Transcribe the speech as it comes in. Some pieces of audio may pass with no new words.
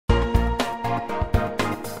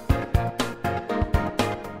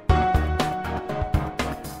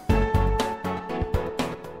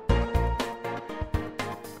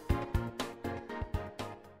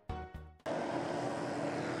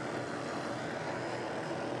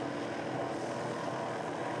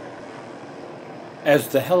As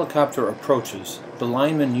the helicopter approaches, the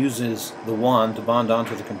lineman uses the wand to bond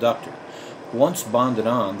onto the conductor. Once bonded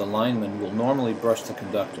on, the lineman will normally brush the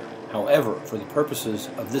conductor. However, for the purposes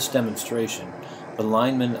of this demonstration, the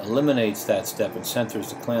lineman eliminates that step and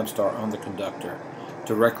centers the ClampStar on the conductor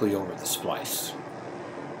directly over the splice.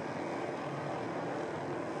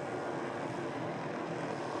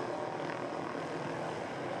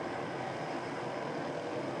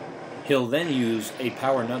 He'll then use a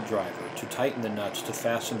power nut driver to tighten the nuts to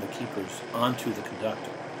fasten the keepers onto the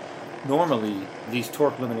conductor. Normally, these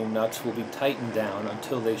torque-limiting nuts will be tightened down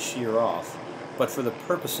until they shear off, but for the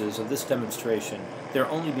purposes of this demonstration, they're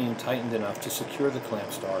only being tightened enough to secure the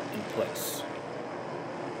ClampStar in place.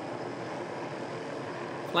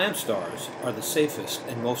 ClampStars are the safest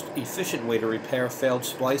and most efficient way to repair failed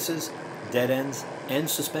splices, dead ends, and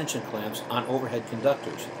suspension clamps on overhead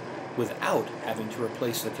conductors, without having to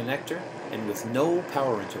replace the connector and with no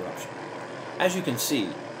power interruption. As you can see,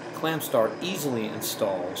 ClampStar easily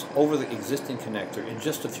installs over the existing connector in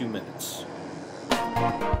just a few minutes.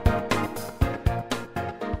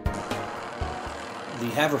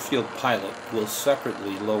 The Haverfield pilot will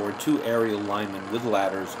separately lower two aerial linemen with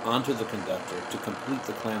ladders onto the conductor to complete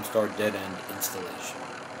the ClampStar dead end installation.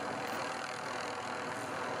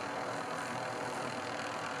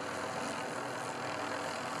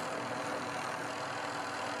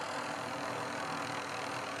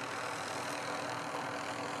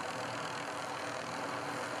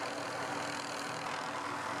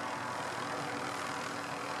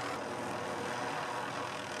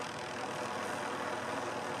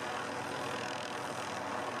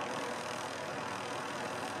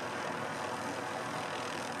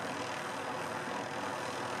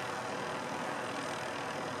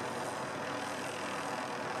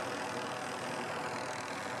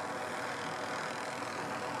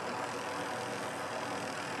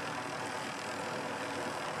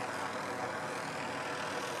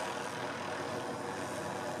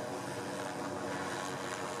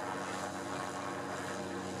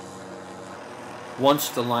 Once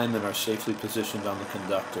the linemen are safely positioned on the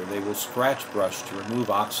conductor, they will scratch brush to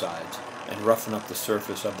remove oxides and roughen up the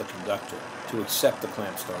surface of the conductor to accept the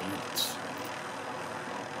ClampStar units.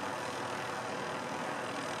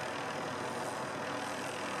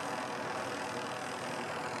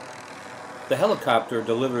 The helicopter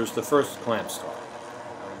delivers the first ClampStar.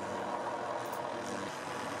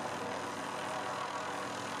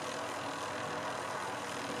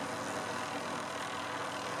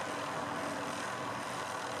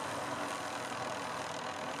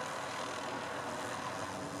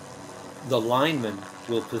 The lineman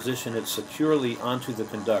will position it securely onto the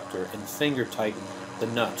conductor and finger tighten the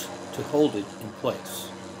nut to hold it in place.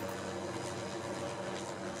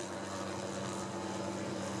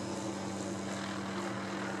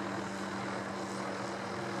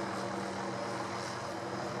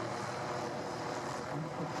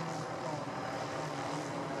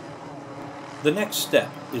 The next step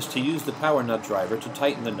is to use the power nut driver to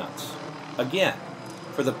tighten the nuts. Again,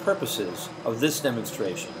 for the purposes of this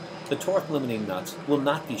demonstration, the torque-limiting nuts will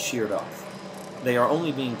not be sheared off. They are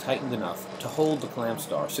only being tightened enough to hold the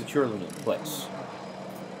ClampStar securely in place.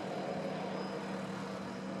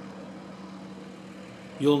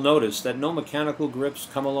 You'll notice that no mechanical grips,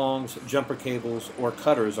 come-alongs, jumper cables, or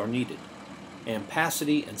cutters are needed.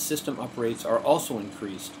 Ampacity and system uprates are also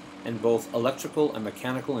increased, and both electrical and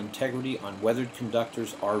mechanical integrity on weathered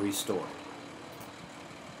conductors are restored.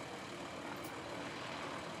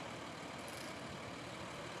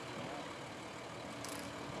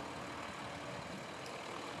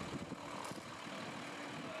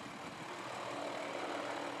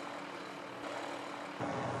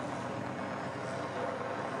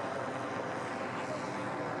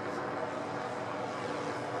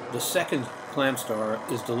 The second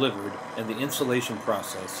ClampStar is delivered and the installation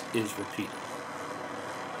process is repeated.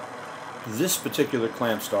 This particular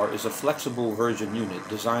ClampStar is a flexible version unit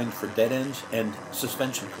designed for dead ends and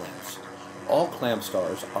suspension clamps. All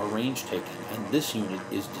ClampStars are range taken, and this unit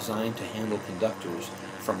is designed to handle conductors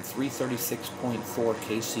from 336.4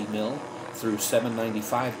 kcmil through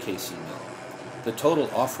 795 kcmil. The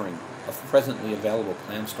total offering of presently available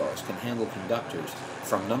ClampStars can handle conductors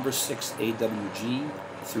from number 6 AWG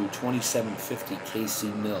through 2750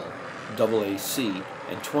 kcmil AAC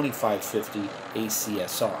and 2550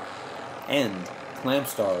 ACSR. And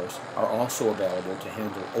ClampStars are also available to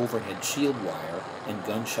handle overhead shield wire and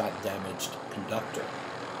gunshot damaged conductor.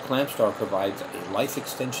 ClampStar provides a life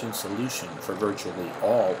extension solution for virtually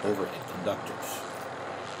all overhead conductors.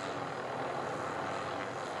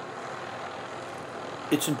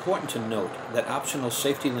 It's important to note that optional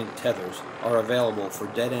safety link tethers are available for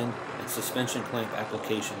dead end and suspension clamp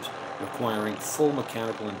applications requiring full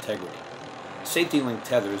mechanical integrity. Safety link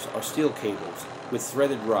tethers are steel cables with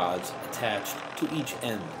threaded rods attached to each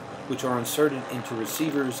end, which are inserted into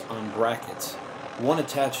receivers on brackets, one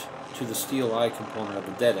attached to the steel eye component of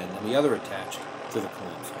the dead end and the other attached to the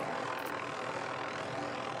ClampStar.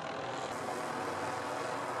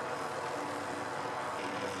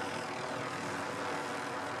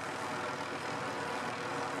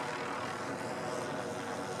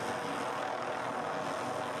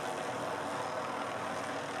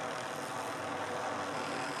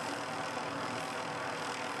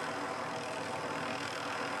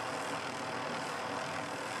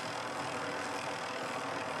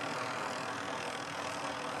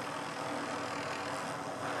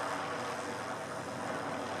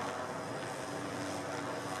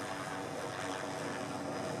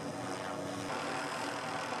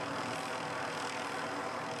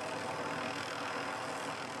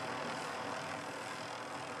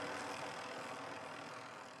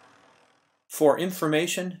 For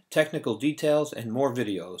information, technical details, and more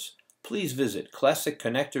videos, please visit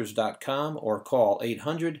classicconnectors.com or call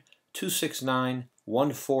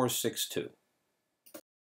 800-269-1462.